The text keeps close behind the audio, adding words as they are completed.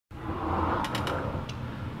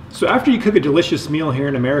So after you cook a delicious meal here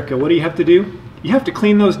in America, what do you have to do? You have to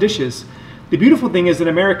clean those dishes. The beautiful thing is in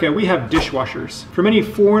America, we have dishwashers. For many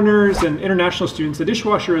foreigners and international students, a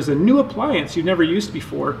dishwasher is a new appliance you've never used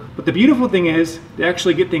before. But the beautiful thing is they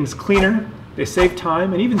actually get things cleaner, they save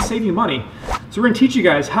time, and even save you money. So we're gonna teach you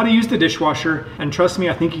guys how to use the dishwasher, and trust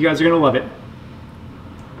me, I think you guys are gonna love it.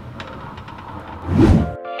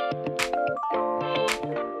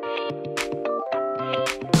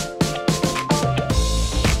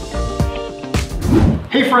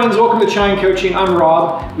 Hey friends, welcome to Chine Coaching. I'm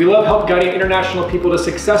Rob. We love help guiding international people to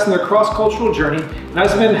success in their cross-cultural journey. And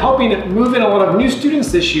as I've been helping move in a lot of new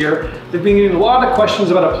students this year, they've been getting a lot of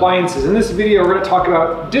questions about appliances. In this video, we're going to talk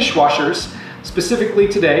about dishwashers, specifically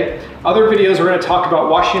today. Other videos, we're going to talk about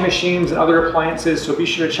washing machines and other appliances, so be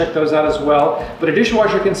sure to check those out as well. But a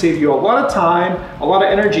dishwasher can save you a lot of time, a lot of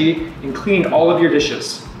energy in cleaning all of your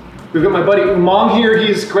dishes. We've got my buddy Umang here.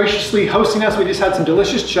 He's graciously hosting us. We just had some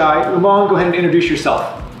delicious chai. Umang, go ahead and introduce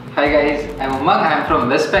yourself. Hi guys, I'm Umang. I'm from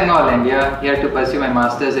West Bengal, India, here to pursue my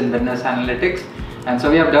master's in business analytics. And so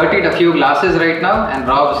we have dirtied a few glasses right now, and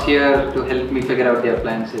Rob's here to help me figure out the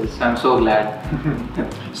appliances. So I'm so glad.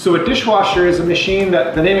 So a dishwasher is a machine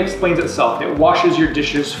that the name explains itself. It washes your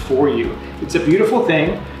dishes for you. It's a beautiful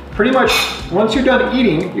thing. Pretty much once you're done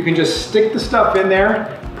eating, you can just stick the stuff in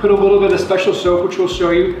there, put a little bit of special soap, which we'll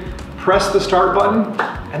show you, press the start button,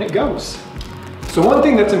 and it goes. So one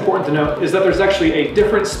thing that's important to note is that there's actually a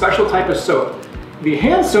different special type of soap. The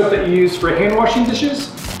hand soap that you use for hand washing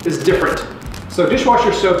dishes is different. So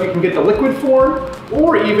dishwasher soap, you can get the liquid form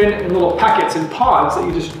or even in little packets and pods that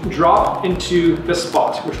you just drop into the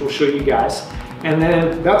spot, which we'll show you guys. And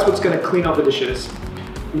then that's what's gonna clean all the dishes.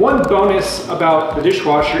 One bonus about the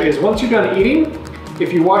dishwasher is once you're done eating,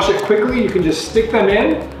 if you wash it quickly, you can just stick them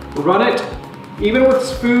in, run it, even with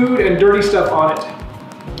food and dirty stuff on it.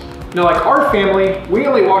 Now, like our family, we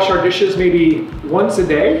only wash our dishes maybe once a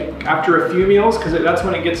day after a few meals because that's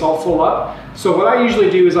when it gets all full up. So what I usually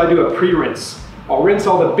do is I do a pre-rinse. I'll rinse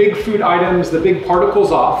all the big food items, the big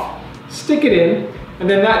particles off, stick it in, and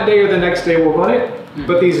then that day or the next day we'll run it.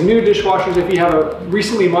 But these new dishwashers, if you have a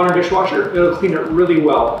recently modern dishwasher, it'll clean it really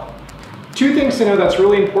well. Two things to know that's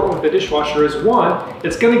really important with the dishwasher is one,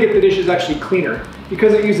 it's gonna get the dishes actually cleaner.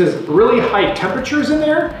 Because it uses really high temperatures in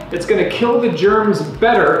there, it's gonna kill the germs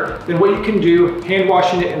better than what you can do hand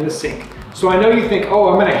washing it in the sink. So I know you think, oh,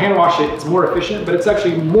 I'm gonna hand wash it, it's more efficient, but it's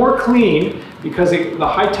actually more clean because the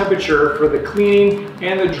high temperature for the cleaning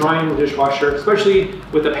and the drying of the dishwasher, especially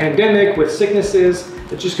with the pandemic, with sicknesses,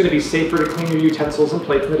 it's just gonna be safer to clean your utensils and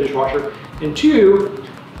plates in the dishwasher. And two,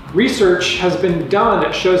 research has been done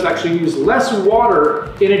that shows actually use less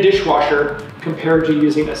water in a dishwasher compared to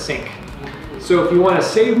using a sink. So if you want to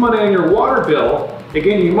save money on your water bill,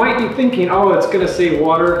 again, you might be thinking, oh, it's going to save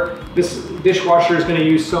water. This dishwasher is going to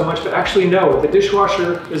use so much, but actually no, the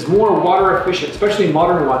dishwasher is more water efficient, especially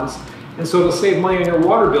modern ones. And so it'll save money on your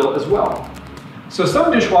water bill as well. So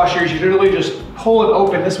some dishwashers, you literally just pull it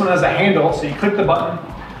open. This one has a handle, so you click the button,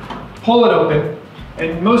 pull it open,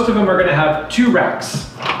 and most of them are going to have two racks.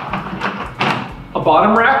 A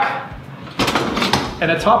bottom rack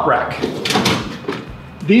and a top rack.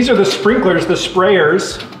 These are the sprinklers, the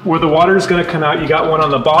sprayers, where the water is going to come out. You got one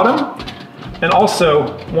on the bottom and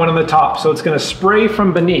also one on the top. So it's going to spray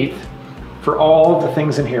from beneath for all of the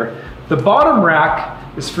things in here. The bottom rack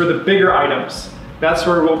is for the bigger items. That's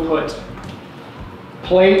where we'll put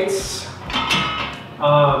plates,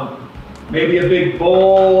 maybe a big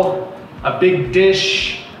bowl, a big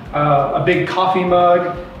dish, a big coffee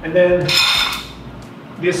mug, and then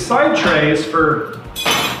this side tray is for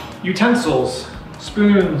utensils,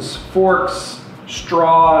 spoons, forks,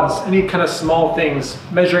 straws, any kind of small things,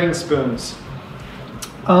 measuring spoons.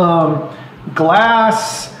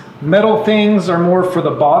 Glass, metal things are more for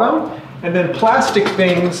the bottom, and then plastic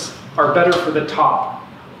things are better for the top.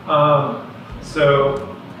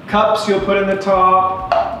 So cups you'll put in the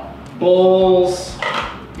top, bowls,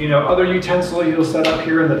 other utensils you'll set up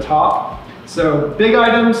here in the top. So big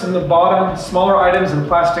items in the bottom, smaller items and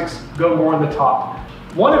plastics go more in the top.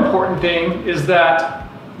 One important thing is that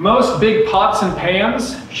most big pots and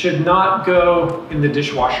pans should not go in the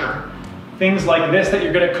dishwasher. Things like this that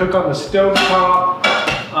you're gonna cook on the stove top,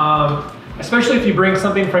 especially if you bring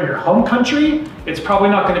something from your home country, it's probably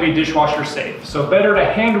not gonna be dishwasher safe. So better to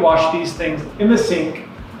hand wash these things in the sink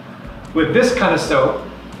with this kind of soap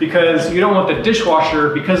because you don't want the dishwasher,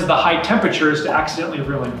 because of the high temperatures, to accidentally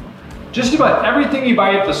ruin. Just about everything you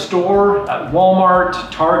buy at the store, at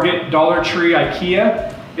Walmart, Target, Dollar Tree,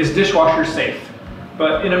 IKEA, is dishwasher safe.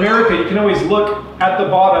 But in America, you can always look at the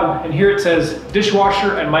bottom and here it says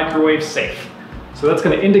dishwasher and microwave safe. So that's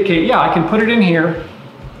gonna indicate, yeah, I can put it in here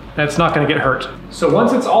and it's not gonna get hurt. So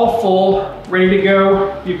once it's all full, ready to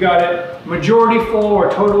go, you've got it majority full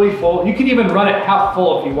or totally full. You can even run it half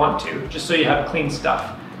full if you want to, just so you have clean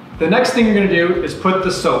stuff. The next thing you're gonna do is put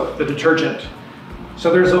the soap, the detergent.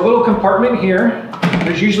 So there's a little compartment here.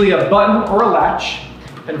 There's usually a button or a latch.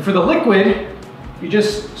 And for the liquid, you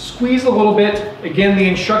just squeeze a little bit. Again, the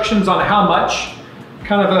instructions on how much,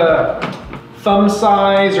 kind of a thumb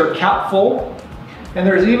size or capful. And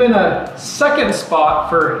there's even a second spot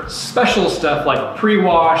for special stuff like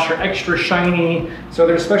pre-wash or extra shiny. So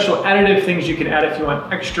there's special additive things you can add if you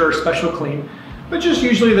want extra or special clean. But just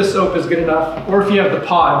usually the soap is good enough. Or if you have the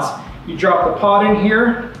pods, you drop the pod in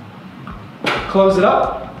here, close it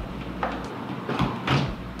up,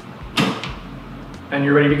 and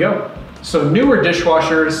you're ready to go. So newer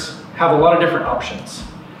dishwashers have a lot of different options.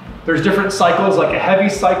 There's different cycles, like a heavy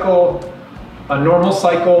cycle, a normal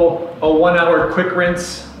cycle, a 1 hour quick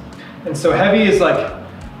rinse. And so heavy is like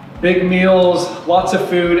big meals, lots of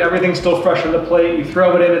food, everything's still fresh on the plate. You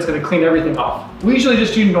throw it in, it's gonna clean everything off. We usually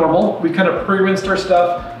just do normal. We kind of pre-rinsed our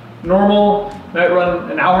stuff. Normal might run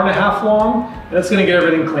an hour and a half long, and it's gonna get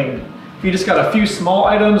everything clean. If you just got a few small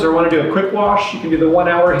items or wanna do a quick wash, you can do the 1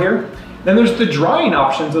 hour here. Then there's the drying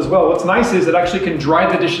options as well. What's nice is it actually can dry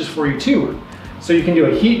the dishes for you too. So you can do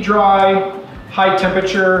a heat dry, high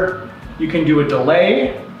temperature, you can do a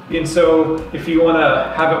delay. And so if you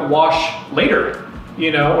wanna have it wash later,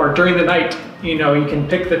 or during the night, you can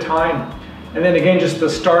pick the time. And then again, just the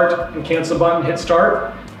start and cancel button, hit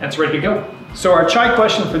start, and it's ready to go. So our chai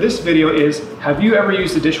question for this video is, have you ever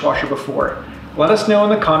used a dishwasher before? Let us know in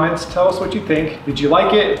the comments, tell us what you think. Did you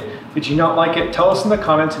like it? Did you not like it? Tell us in the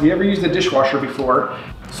comments, have you ever used a dishwasher before?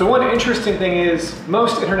 So one interesting thing is,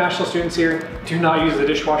 most international students here do not use the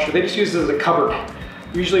dishwasher. They just use it as a cupboard.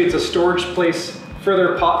 Usually it's a storage place for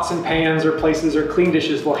their pots and pans or places or clean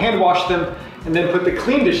dishes. We'll hand wash them and then put the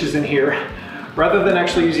clean dishes in here rather than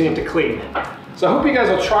actually using it to clean. So I hope you guys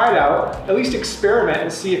will try it out, at least experiment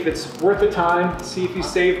and see if it's worth the time, see if you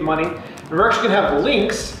save money. And we're actually gonna have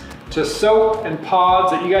links to soap and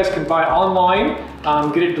pods that you guys can buy online,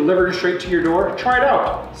 get it delivered straight to your door. Try it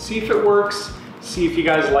out, see if it works, see if you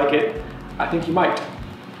guys like it. I think you might.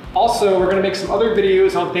 Also, we're gonna make some other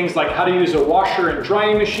videos on things like how to use a washer and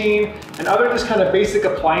drying machine and other just kind of basic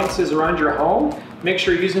appliances around your home. Make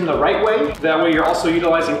sure you're using them the right way. That way you're also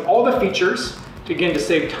utilizing all the features to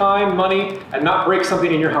save time, money, and not break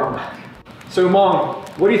something in your home. So Umang,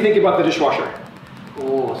 what do you think about the dishwasher?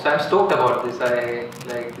 Oh, so I'm stoked about this.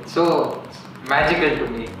 It's so magical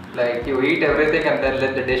to me. Like you eat everything and then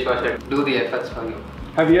let the dishwasher do the efforts for you.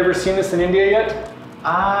 Have you ever seen this in India yet?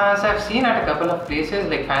 So I've seen at a couple of places,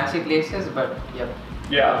 like fancy places, but yep.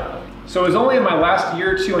 Yeah. So it was only in my last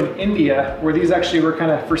year or two in India where these actually were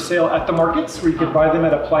kind of for sale at the markets where you could buy them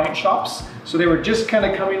at appliance shops. So they were just kind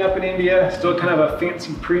of coming up in India, still kind of a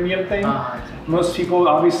fancy premium thing. Exactly. Most people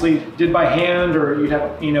obviously did by hand, or you'd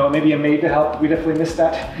have, maybe a maid to help. We definitely missed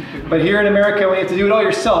that. But here in America, when you have to do it all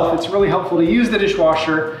yourself, it's really helpful to use the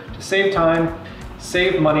dishwasher to save time,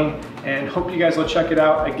 save money, and hope you guys will check it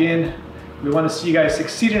out. Again, we want to see you guys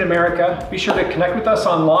succeed in America. Be sure to connect with us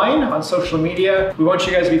online, on social media. We want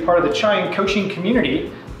you guys to be part of the chai and coaching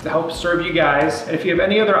community to help serve you guys. And if you have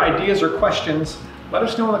any other ideas or questions, let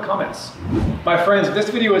us know in the comments. My friends, if this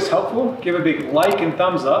video was helpful, give a big like and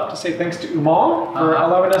thumbs up to say thanks to Umang for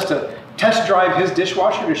allowing us to test drive his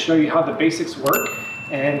dishwasher to show you how the basics work.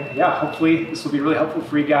 And yeah, hopefully this will be really helpful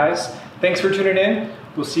for you guys. Thanks for tuning in.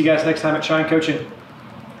 We'll see you guys next time at Chai and Coaching.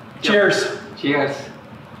 Cheers. Cheers.